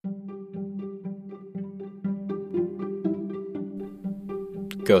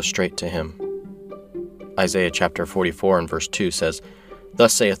go straight to him. Isaiah chapter 44 and verse 2 says,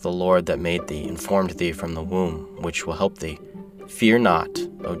 "Thus saith the Lord that made thee, and formed thee from the womb, which will help thee. Fear not,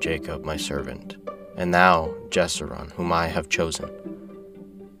 O Jacob, my servant, and thou, Jeshurun, whom I have chosen."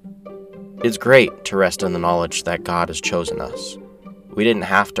 It's great to rest in the knowledge that God has chosen us. We didn't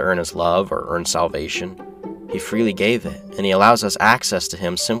have to earn his love or earn salvation. He freely gave it, and he allows us access to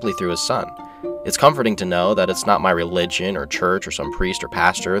him simply through his Son. It's comforting to know that it's not my religion or church or some priest or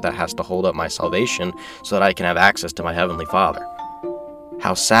pastor that has to hold up my salvation so that I can have access to my Heavenly Father.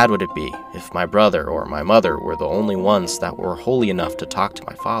 How sad would it be if my brother or my mother were the only ones that were holy enough to talk to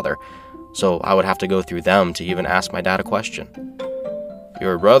my Father, so I would have to go through them to even ask my dad a question?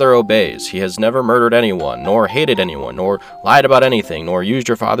 "Your brother obeys. He has never murdered anyone, nor hated anyone, nor lied about anything, nor used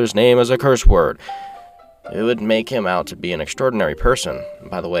your father's name as a curse word." It would make him out to be an extraordinary person.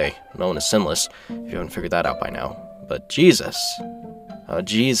 By the way, no one is sinless, if you haven't figured that out by now. But Jesus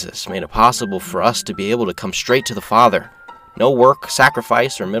made it possible for us to be able to come straight to the Father. No work,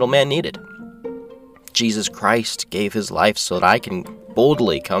 sacrifice, or middleman needed. Jesus Christ gave his life so that I can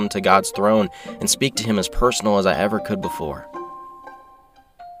boldly come to God's throne and speak to him as personal as I ever could before.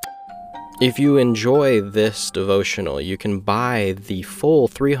 If you enjoy this devotional, you can buy the full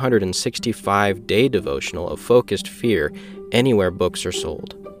 365-day devotional of Focused Fear anywhere books are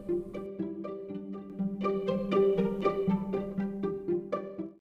sold.